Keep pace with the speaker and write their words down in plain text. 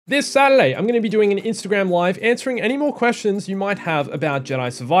This Saturday, I'm going to be doing an Instagram Live answering any more questions you might have about Jedi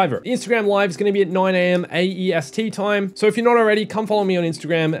Survivor. The Instagram Live is going to be at 9 AM AEST time, so if you're not already, come follow me on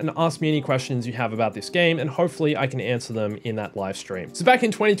Instagram and ask me any questions you have about this game, and hopefully I can answer them in that live stream. So back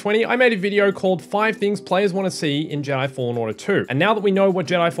in 2020, I made a video called 5 things players want to see in Jedi Fallen Order 2. And now that we know what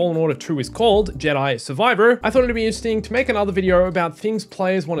Jedi Fallen Order 2 is called, Jedi Survivor, I thought it'd be interesting to make another video about things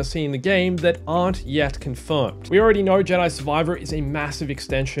players want to see in the game that aren't yet confirmed. We already know Jedi Survivor is a massive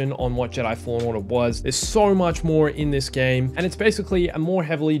extension on what Jedi Fallen Order was. There's so much more in this game, and it's basically a more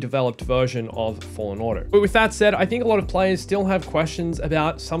heavily developed version of Fallen Order. But with that said, I think a lot of players still have questions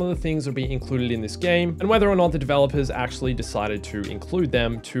about some of the things that will be included in this game, and whether or not the developers actually decided to include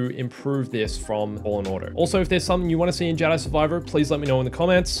them to improve this from Fallen Order. Also, if there's something you want to see in Jedi Survivor, please let me know in the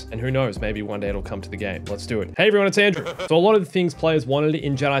comments, and who knows, maybe one day it'll come to the game. Let's do it. Hey everyone, it's Andrew. So a lot of the things players wanted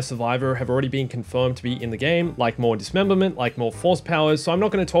in Jedi Survivor have already been confirmed to be in the game, like more dismemberment, like more force powers, so I'm not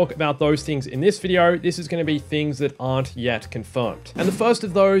going to talk about those things in this video. This is going to be things that aren't yet confirmed. And the first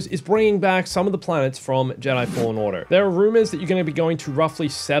of those is bringing back some of the planets from Jedi Fallen Order. There are rumors that you're going to be going to roughly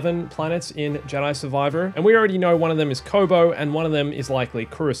 7 planets in Jedi Survivor, and we already know one of them is Kobo, and one of them is likely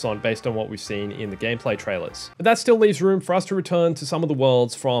Coruscant based on what we've seen in the gameplay trailers. But that still leaves room for us to return to some of the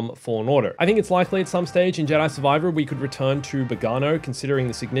worlds from Fallen Order. I think it's likely at some stage in Jedi Survivor we could return to Bogano, considering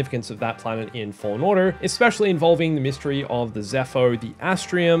the significance of that planet in Fallen Order, especially involving the mystery of the Zepho, the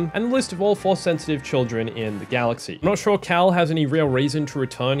Astrium, and the list of all Force-sensitive children in the galaxy. I'm not sure Cal has any real reason to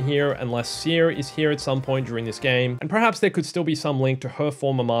return here unless Seer is here at some point during this game, and perhaps there could still be some link to her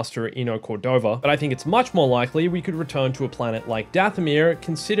former master Eno Cordova, but I think it's much more likely we could return to a planet like Dathomir,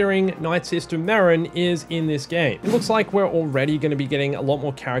 considering Night Sister Merrin is in this game. It looks like we're already going to be getting a lot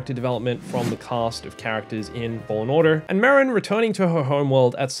more character development from the cast of characters in Fallen Order, and Merrin returning to her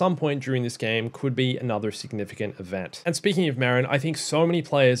homeworld at some point during this game could be another significant event. And speaking of Merrin, I think so many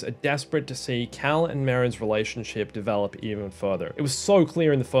players are desperate to see Cal and Merrin's relationship develop even further. It was so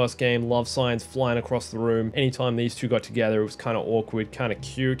clear in the first game, love signs flying across the room. Anytime these two got together, it was kind of awkward, kind of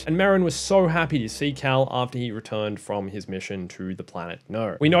cute. And Merrin was so happy to see Cal after he returned from his mission to the planet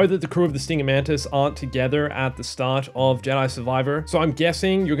No. We know that the crew of the Stinger Mantis aren't together at the start of Jedi Survivor, so I'm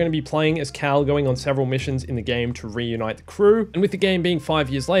guessing you're going to be playing as Cal, going on several missions in the game to reunite the crew. And with the game being 5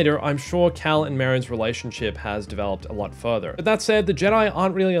 years later, I'm sure Cal and Merrin's relationship has developed a lot further. But that said, the Jedi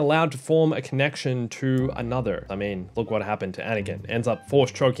aren't really allowed to form a connection to another. I mean, look what happened to Anakin. Ends up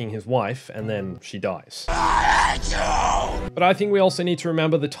force choking his wife, and then she dies. But I think we also need to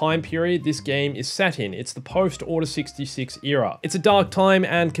remember the time period this game is set in. It's the post-Order 66 era. It's a dark time,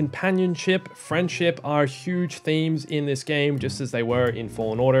 and companionship, friendship are huge themes in this game, just as they were in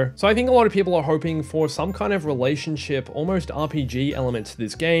Fallen Order. So I think a lot of people are hoping for some kind of relationship, almost RPG element to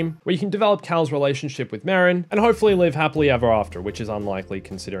this game, where you can develop Cal's relationship with Merrin, and hopefully live happily ever after, which is unlikely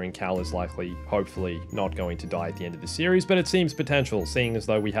considering Cal is likely, hopefully, not going to die at the end of the series, but it seems potential, seeing as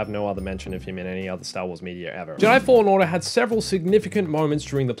though we have no other mention of him in any other Star Wars media ever. Jedi Fallen Order had several significant moments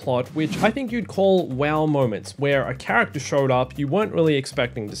during the plot, which I think you'd call wow moments, where a character showed up you weren't really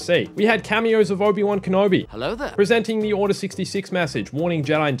expecting to see. We had cameos of Obi-Wan Kenobi. Hello there. Presenting the Order 66 message, warning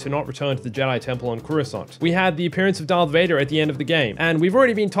Jedi to not return to the Jedi Temple on Coruscant. We had the appearance of Darth Vader at the end of the game, and we've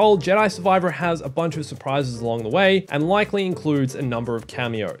already been told Jedi Survivor has a bunch of surprises along the way, and likely includes a number of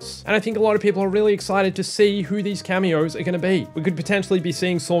cameos. And I think a lot of people are really excited to see who these cameos are going to be. We could potentially be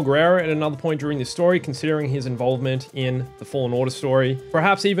seeing Saw Gerrera at another point during this story, considering his involvement in the Fallen Order story.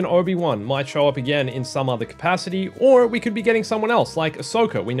 Perhaps even Obi-Wan might show up again in some other capacity, or we could be getting someone else like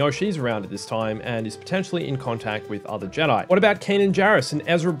Ahsoka. We know she's around at this time and is potentially in contact with other Jedi. What about Kanan Jarrus and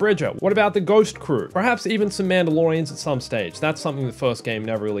Ezra Bridger? What about the Ghost Crew? Perhaps even some Mandalorians at some stage. That's something the first game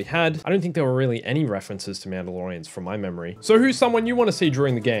never really had. I don't think there were really any references to Mandalorians from my memory. So who's someone you want to see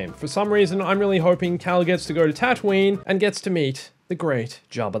during the game? For some reason, I'm really hoping Cal gets to go to Tatooine and gets to meet the great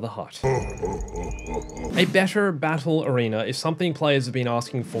Jabba the Hutt. A better battle arena is something players have been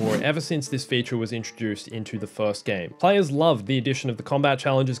asking for ever since this feature was introduced into the first game. Players loved the addition of the Combat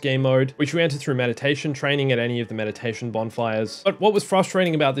Challenges game mode, which you enter through meditation training at any of the meditation bonfires. But what was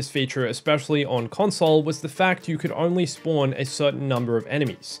frustrating about this feature, especially on console, was the fact you could only spawn a certain number of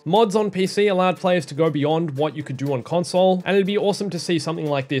enemies. Mods on PC allowed players to go beyond what you could do on console, and it'd be awesome to see something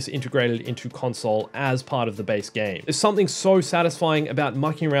like this integrated into console as part of the base game. There's something so satisfying satisfying about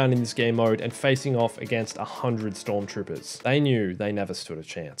mucking around in this game mode and facing off against 100 stormtroopers. They knew they never stood a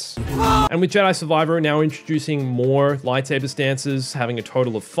chance. And with Jedi Survivor now introducing more lightsaber stances, having a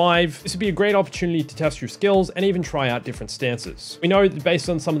total of 5, this would be a great opportunity to test your skills and even try out different stances. We know that based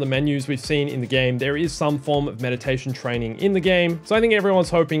on some of the menus we've seen in the game, there is some form of meditation training in the game, so I think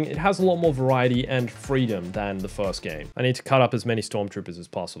everyone's hoping it has a lot more variety and freedom than the first game. I need to cut up as many stormtroopers as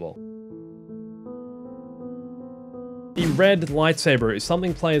possible. The red lightsaber is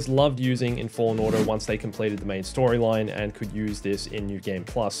something players loved using in Fallen Order once they completed the main storyline and could use this in New Game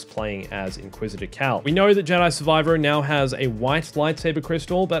Plus, playing as Inquisitor Cal. We know that Jedi Survivor now has a white lightsaber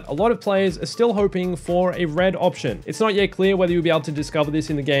crystal, but a lot of players are still hoping for a red option. It's not yet clear whether you'll be able to discover this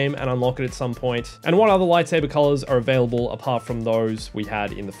in the game and unlock it at some point, and what other lightsaber colors are available apart from those we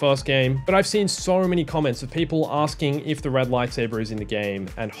had in the first game. But I've seen so many comments of people asking if the red lightsaber is in the game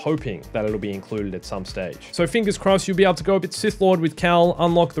and hoping that it'll be included at some stage. So fingers crossed you'll be able to go a bit Sith Lord with Cal,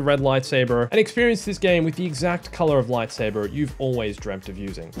 unlock the red lightsaber, and experience this game with the exact color of lightsaber you've always dreamt of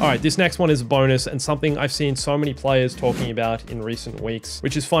using. Alright, this next one is a bonus and something I've seen so many players talking about in recent weeks,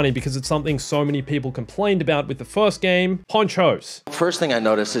 which is funny because it's something so many people complained about with the first game: ponchos. First thing I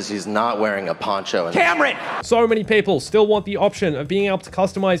noticed is he's not wearing a poncho. Cameron! So many people still want the option of being able to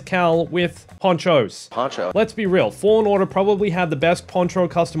customize Cal with ponchos. Poncho. Let's be real, Fallen Order probably had the best poncho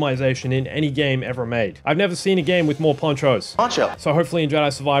customization in any game ever made. I've never seen a game with more ponchos. Poncho. So hopefully in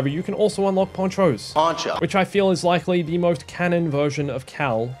Jedi Survivor you can also unlock ponchos. Poncho. Which I feel is likely the most canon version of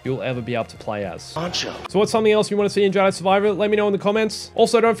Cal you'll ever be able to play as. Poncho. So what's something else you want to see in Jedi Survivor? Let me know in the comments.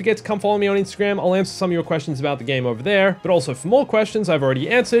 Also, don't forget to come follow me on Instagram. I'll answer some of your questions about the game over there. But also for more questions I've already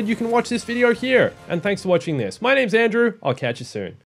answered, you can watch this video here. And thanks for watching this. My name's Andrew. I'll catch you soon.